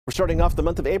We're starting off the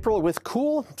month of April with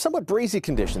cool, somewhat breezy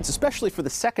conditions, especially for the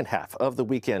second half of the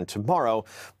weekend tomorrow.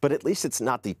 But at least it's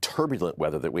not the turbulent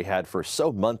weather that we had for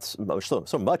so much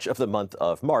of the month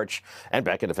of March and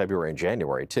back into February and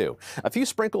January, too. A few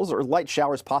sprinkles or light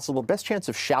showers possible. Best chance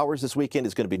of showers this weekend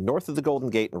is going to be north of the Golden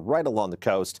Gate and right along the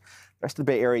coast. The rest of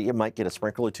the Bay Area, you might get a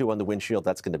sprinkle or two on the windshield.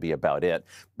 That's going to be about it.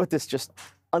 But this just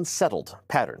unsettled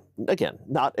pattern. Again,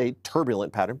 not a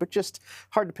turbulent pattern, but just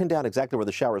hard to pin down exactly where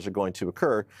the showers are going to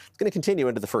occur. It's going to continue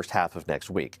into the first half of next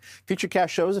week. Futurecast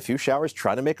shows a few showers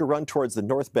trying to make a run towards the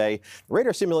North Bay. The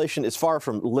radar simulation is far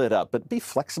from lit up, but be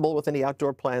flexible with any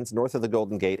outdoor plans north of the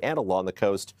Golden Gate and along the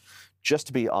coast, just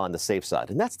to be on the safe side.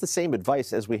 And that's the same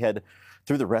advice as we head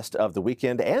through the rest of the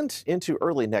weekend and into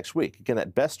early next week. Again,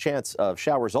 that best chance of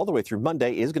showers all the way through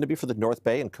Monday is going to be for the North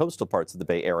Bay and coastal parts of the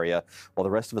Bay Area, while the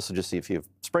rest of us will just see a few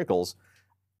sprinkles.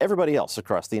 Everybody else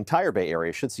across the entire Bay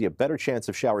Area should see a better chance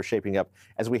of showers shaping up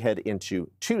as we head into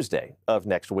Tuesday of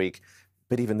next week.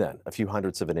 But even then, a few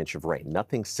hundredths of an inch of rain.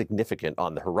 Nothing significant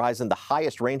on the horizon. The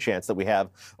highest rain chance that we have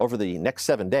over the next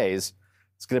 7 days,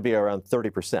 it's going to be around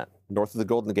 30% north of the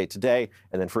Golden Gate today,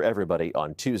 and then for everybody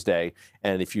on Tuesday.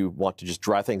 And if you want to just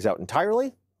dry things out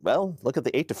entirely, well, look at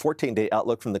the 8 to 14-day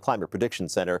outlook from the Climate Prediction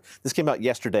Center. This came out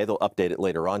yesterday. They'll update it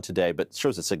later on today, but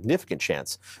shows a significant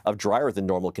chance of drier than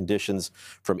normal conditions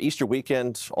from Easter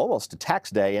weekend almost to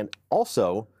tax day, and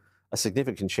also a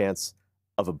significant chance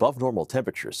of above normal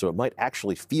temperatures, so it might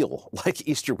actually feel like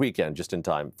Easter weekend just in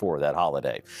time for that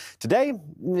holiday. Today,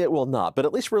 it will not, but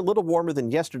at least we're a little warmer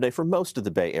than yesterday for most of the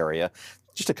Bay Area.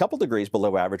 Just a couple degrees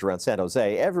below average around San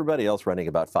Jose. Everybody else running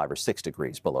about 5 or 6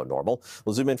 degrees below normal.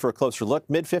 We'll zoom in for a closer look.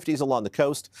 Mid-50s along the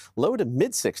coast, low to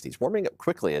mid-60s, warming up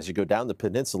quickly as you go down the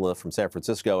peninsula from San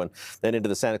Francisco and then into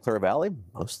the Santa Clara Valley,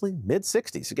 mostly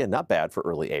mid-60s. Again, not bad for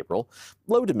early April.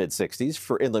 Low to mid-60s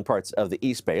for inland parts of the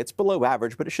East Bay. It's below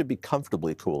average, but it should be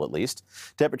comfortably cool at least.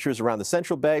 Temperatures around the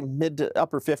Central Bay, mid to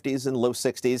upper 50s and low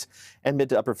 60s, and mid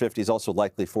to upper 50s also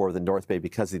likely for the North Bay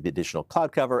because of the additional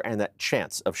cloud cover and that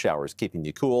chance of showers keeping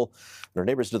you cool. And our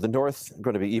neighbors to the north are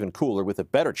going to be even cooler with a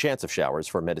better chance of showers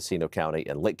for Mendocino County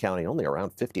and Lake County, only around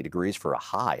 50 degrees for a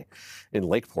high in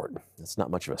Lakeport. That's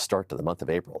not much of a start to the month of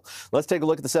April. Let's take a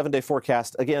look at the 7-day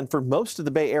forecast. Again, for most of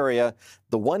the Bay Area,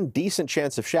 the one decent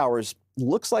chance of showers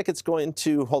looks like it's going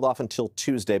to hold off until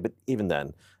Tuesday, but even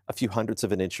then, a few hundredths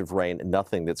of an inch of rain,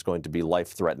 nothing that's going to be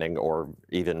life-threatening or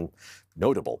even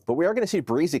notable. But we are going to see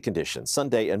breezy conditions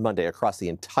Sunday and Monday across the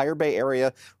entire Bay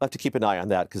Area. We'll have to keep an eye on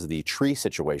that because of the tree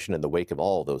situation in the wake of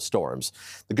all those storms.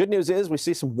 The good news is we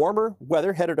see some warmer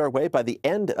weather headed our way by the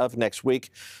end of next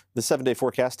week. The 7-day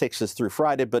forecast takes us through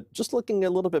Friday, but just looking a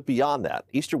little bit beyond that,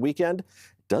 Easter weekend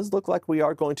does look like we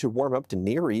are going to warm up to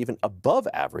near or even above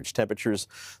average temperatures,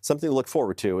 something to look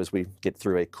forward to as we get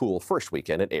through a cool first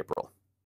weekend in April.